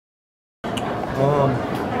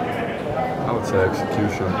I would say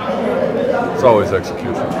execution. It's always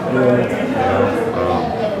execution.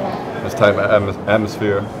 This type of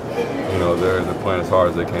atmosphere, they're playing as hard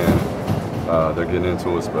as they can. They're getting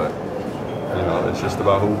into us, but it's just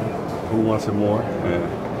about who wants it more, and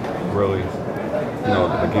really,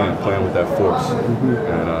 again, playing with that force.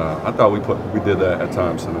 And I thought we did that at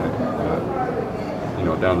times tonight.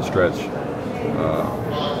 Down the stretch,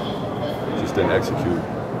 just didn't execute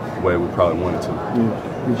the way we probably wanted to.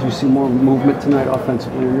 Did you see more movement tonight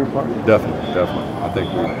offensively on your part? Definitely.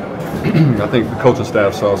 I think the coaching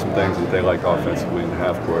staff saw some things that they liked offensively in the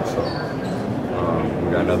half court. So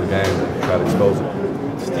we got another game to try to expose it.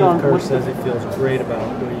 Steve Kerr says he feels great about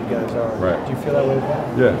where you guys are. Right. Do you feel that way as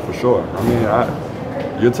well? Yeah, for sure. I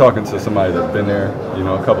mean, you're talking to somebody that's been there,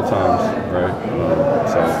 a couple times, right?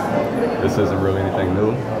 So this isn't really anything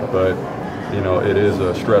new, but it is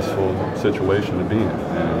a stressful situation to be in,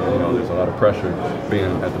 and there's a lot of pressure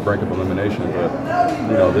being at the brink of elimination.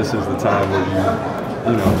 But this is the time where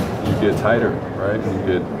you get tighter, right? And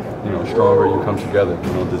you get stronger. You come together.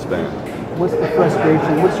 You don't disband. What's the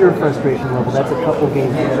frustration? What's your frustration level? That's a couple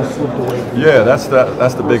games that just slipped away. Yeah, that's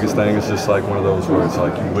the biggest thing. It's just like one of those where it's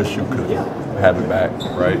like you wish you could have it back,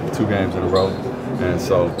 right? 2 games in a row, and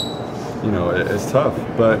so it's tough.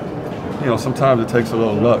 But sometimes it takes a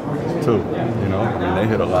little luck too. I mean, they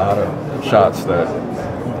hit a lot of shots that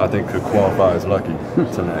I think could qualify as lucky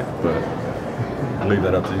tonight, but I'll leave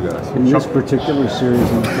that up to you guys. In this particular series,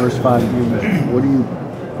 in the first 5 games, what do you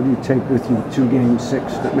take with you to Game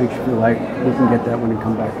 6 that makes you feel like we can get that one and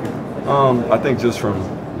come back here? I think just from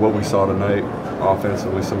what we saw tonight,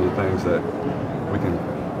 offensively, some of the things that we can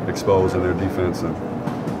expose in their defense, and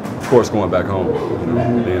of course going back home,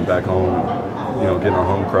 being back home, getting our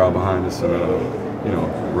home crowd behind us, and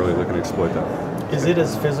really looking to exploit that. Is it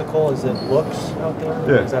as physical as it looks out there?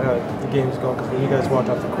 Yeah. Is that how the game's going? Because when you guys walked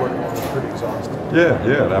off the court, it's pretty exhausting.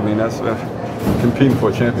 Yeah. I mean, that's competing for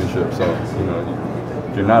a championship. So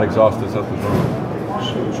if you're not exhausted, something's wrong.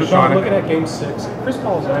 Sean, looking at Game 6, Chris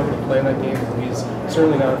Paul is not able to play in that game. He's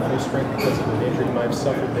certainly not at full strength because of the injury he might have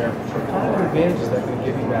suffered there. How many advantages that going to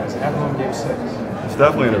give you guys at home Game 6? It's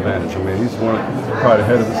definitely an advantage. I mean, he's probably the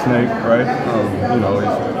head of the snake, right?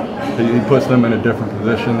 He puts them in a different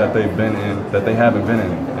position that they haven't been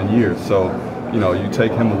in years. So, you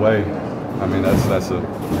take him away. I mean, that's a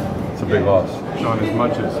big loss. Sean, as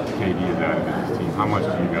much as KD is added to this team, how much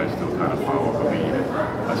do you guys still kind of follow the lead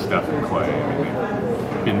of Steph and Clay?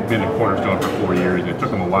 I mean, they've been a cornerstone for 4 years. It took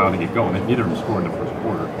them a while to get going. Neither of them scored in the first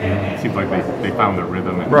quarter. It seems like they found their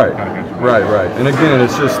rhythm and kind of got to Right. And again,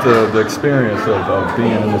 it's just the experience of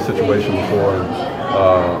being in this situation before,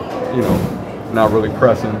 not really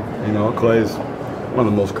pressing. Clay's one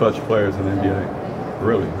of the most clutch players in the NBA.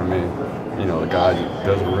 Really. I mean, the guy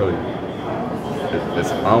doesn't really. I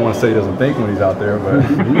don't want to say he doesn't think when he's out there, but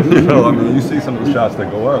I mean, you see some of the shots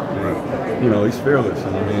that go up. And, he's fearless,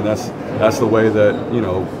 and I mean that's the way that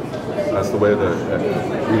that's the way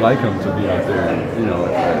that we like him to be out there. And,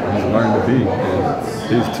 he's learned to be.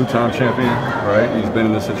 And he's a 2-time champion, right? He's been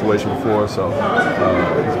in this situation before, so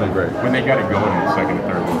he's been great. When they got it going in the second and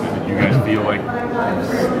third, did you guys feel like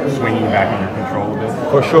swinging back in your control a bit?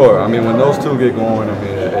 For sure. I mean, when those two get going, I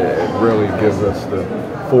mean, it really gives us the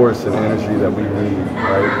force and energy that we need,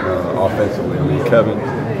 right, offensively. I mean, Kevin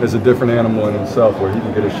is a different animal in himself where he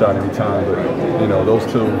can get a shot anytime, but, those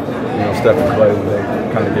two, Steph and Clay, when they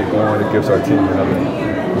kind of get going, it gives our team another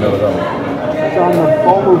level. John, the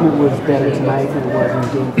ball movement was better tonight than it was in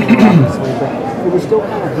Game 4, obviously, but it was still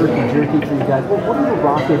kind of herky-jerky for you guys. What do the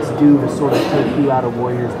Rockets do to sort of take you out of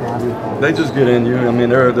Warriors' boundary? They just get in you. I mean,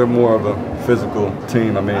 they're more of a physical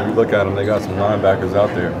team. I mean, you look at them, they got some linebackers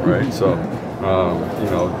out there, right? So,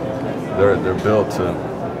 they're built to,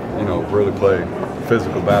 really play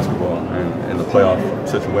physical basketball, and in the playoff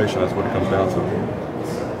situation, that's what it comes down to.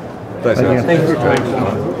 Thanks, guys. Thank you.